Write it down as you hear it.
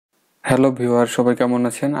Hello viewer, সবাই কেমন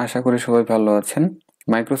আছেন? আশা করি সবাই ভালো আছেন।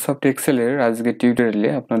 মাইক্রোসফট এক্সেলের আজকের টিউটোরিয়ালে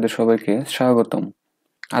আপনাদের সবাইকে স্বাগতম।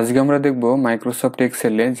 আজকে আমরা দেখব মাইক্রোসফট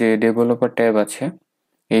এক্সেলে যে ডেভেলপার ট্যাব আছে,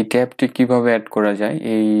 এই ট্যাবটি কিভাবে অ্যাড করা যায়,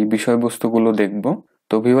 এই বিষয়বস্তুগুলো দেখব।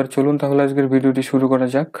 তো ভিউয়ার, চলুন তাহলে আজকের ভিডিওটি শুরু করা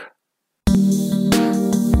যাক।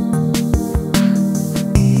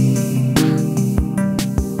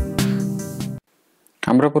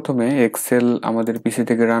 আমরা প্রথমে এক্সেল আমাদের পিসি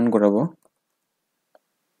থেকে রান করাবো।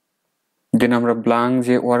 দেন আমরা ব্ল্যাঙ্ক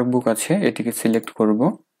যে ওয়ার্কবুক আছে এটিকে সিলেক্ট করব।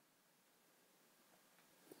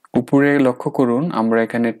 উপরে লক্ষ্য করুন, আমরা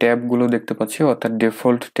এখানে ট্যাবগুলো দেখতে পাচ্ছি, অর্থাৎ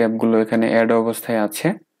ডিফল্ট ট্যাবগুলো এখানে অ্যাড অবস্থায় আছে,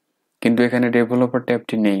 কিন্তু এখানে ডেভেলপার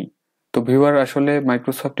ট্যাবটি নেই। তো ভিউয়ার, আসলে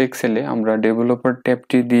মাইক্রোসফট এক্সেলে আমরা ডেভেলপার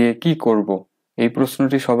ট্যাবটি দিয়ে কি করব, এই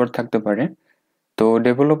প্রশ্নটি সবার থাকতে পারে। তো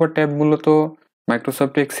ডেভেলপার ট্যাব মূলত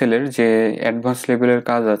মাইক্রোসফট এক্সেলের যে অ্যাডভান্স লেভেলের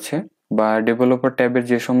কাজ আছে বা ডেভেলপার ট্যাবের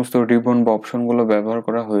যে সমস্ত রিবন বা অপশনগুলো ব্যবহার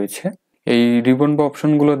করা হয়েছে, এই রিবন বা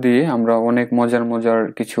অপশনগুলো দিয়ে আমরা অনেক মজার মজার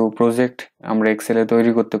কিছু প্রজেক্ট আমরা এক্সেলে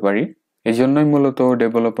তৈরি করতে পারি। এই জন্যই মূলত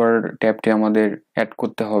ডেভেলপার ট্যাবটি আমাদের অ্যাড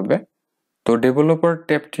করতে হবে। তো ডেভেলপার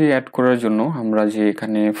ট্যাবটি অ্যাড করার জন্য আমরা যে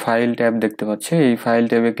এখানে ফাইল ট্যাব দেখতে পাচ্ছি, এই ফাইল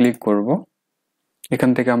ট্যাবে ক্লিক করব। এখান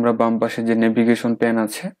থেকে আমরা বাম পাশে যে নেভিগেশন প্যান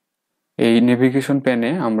আছে, এই নেভিগেশন প্যানে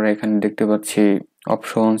আমরা এখানে দেখতে পাচ্ছি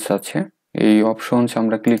অপশনস আছে, এই অপশনস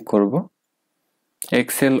আমরা ক্লিক করব।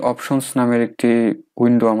 এক্সেল অপশনস নামের একটি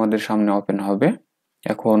উইন্ডো আমাদের সামনে ওপেন হবে।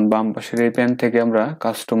 এখন বাম পাশের এই প্যান থেকে আমরা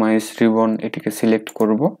কাস্টমাইজ রিবন এটিকে সিলেক্ট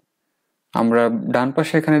করব। আমরা ডান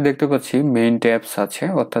পাশে এখানে দেখতে পাচ্ছি মেইন ট্যাবস আছে,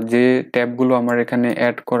 অর্থাৎ যে ট্যাবগুলো আমার এখানে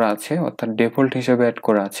অ্যাড করা আছে, অর্থাৎ ডিফল্ট হিসেবে অ্যাড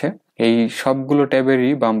করা আছে, এই সবগুলো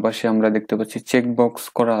ট্যাবেরই বাম পাশে আমরা দেখতে পাচ্ছি চেক বক্স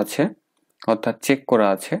করা আছে, অর্থাৎ চেক করা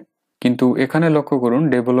আছে। কিন্তু এখানে লক্ষ্য করুন,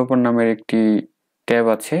 ডেভেলপার নামের একটি ট্যাব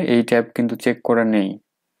আছে, এই ট্যাব কিন্তু চেক করা নেই,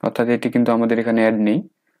 অর্থাৎ এটি কিন্তু আমাদের এখানে অ্যাড নেই।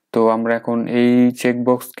 তো আমরা এখন এই চেক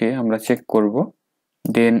বক্সকে আমরা চেক করব।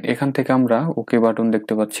 দেন এখান থেকে আমরা ওকে বাটন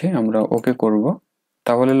দেখতে পাচ্ছি, আমরা ওকে করব।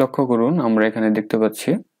 তাহলে লক্ষ্য করুন, আমরা এখানে দেখতে পাচ্ছি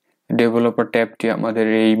ডেভেলপার ট্যাবটি আমাদের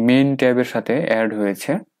এই মেইন ট্যাবের সাথে অ্যাড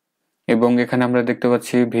হয়েছে। এবং এখানে আমরা দেখতে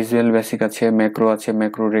পাচ্ছি ভিজুয়াল বেসিক আছে, ম্যাক্রো আছে,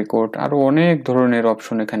 ম্যাক্রো রেকর্ড, আরো অনেক ধরনের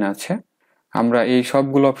অপশন এখানে আছে। আমরা এই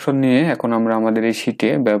সবগুলো অপশন নিয়ে এখন আমরা আমাদের এই শীটে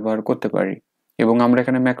ব্যবহার করতে পারি। এবং আমরা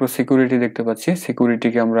এখানে ম্যাক্রো সিকিউরিটি দেখতে পাচ্ছি,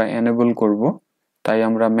 সিকিউরিটিকে আমরা এনেবল করব। তাই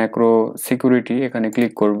আমরা ম্যাক্রো সিকিউরিটি এখানে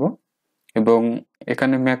ক্লিক করব। এবং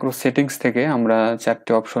এখানে ম্যাক্রো সেটিংস থেকে আমরা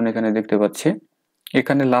 4টে অপশন এখানে দেখতে পাচ্ছি।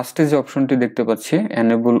 এখানে লাস্টে যে অপশনটি দেখতে পাচ্ছি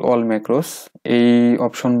এনেবল অল ম্যাক্রোস, এই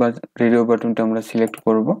অপশন বা রেডিও বাটনটা আমরা সিলেক্ট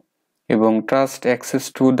করব। এবং trust access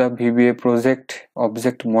to the VBA project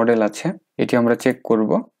object model আছে, এটি আমরা চেক করব।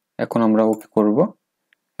 এখন আমরা ওকে করব।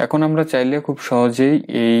 এখন আমরা চাইলে খুব সহজেই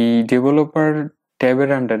এই ডেভেলপার ট্যাবের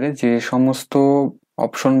আন্ডারে যে সমস্ত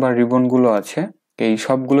অপশন বা রিবনগুলো আছে, এই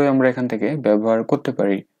সবগুলোই আমরা এখান থেকে ব্যবহার করতে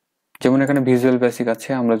পারি। যেমন এখানে ভিজুয়াল বেসিক আছে,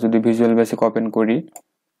 আমরা যদি ভিজুয়াল বেসিক ওপেন করি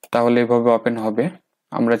তাহলে এভাবে ওপেন হবে।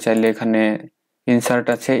 আমরা চাইলে এখানে ইনসার্ট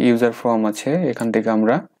আছে, ইউজার ফর্ম আছে, এখান থেকে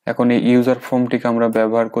আমরা এখন এই ইউজার ফর্মটিকে আমরা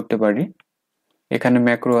ব্যবহার করতে পারি। এখানে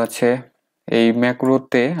ম্যাক্রো আছে, এই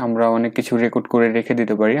ম্যাক্রোতে আমরা অনেক কিছু রেকর্ড করে রেখে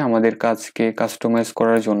দিতে পারি আমাদের কাজকে কাস্টমাইজ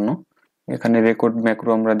করার জন্য। এখানে রেকর্ড ম্যাক্রো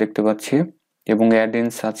আমরা দেখতে পাচ্ছি এবং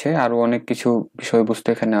অ্যাডেন্স আছে, আরো অনেক কিছু বিষয়বস্তু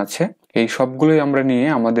এখানে আছে। এই সবগুলোই আমরা নিয়ে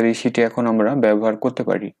আমাদের এই শীটে এখন আমরা ব্যবহার করতে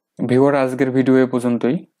পারি। ভিউয়ার, আজকের ভিডিও এ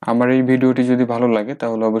পর্যন্তই। আমার এই ভিডিওটি যদি ভালো লাগে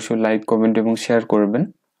তাহলে অবশ্যই লাইক, কমেন্ট এবং শেয়ার করবেন।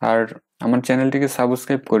 আর আমার চ্যানেলটিকে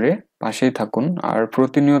সাবস্ক্রাইব করে পাশেই থাকুন। আর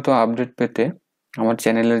প্রতিনিয়ত আপডেট পেতে আমার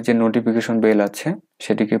চ্যানেলের যে নোটিফিকেশন বেল আছে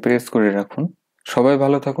সেটিকে প্রেস করে রাখুন। সবাই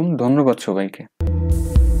ভালো থাকুন, ধন্যবাদ সবাইকে।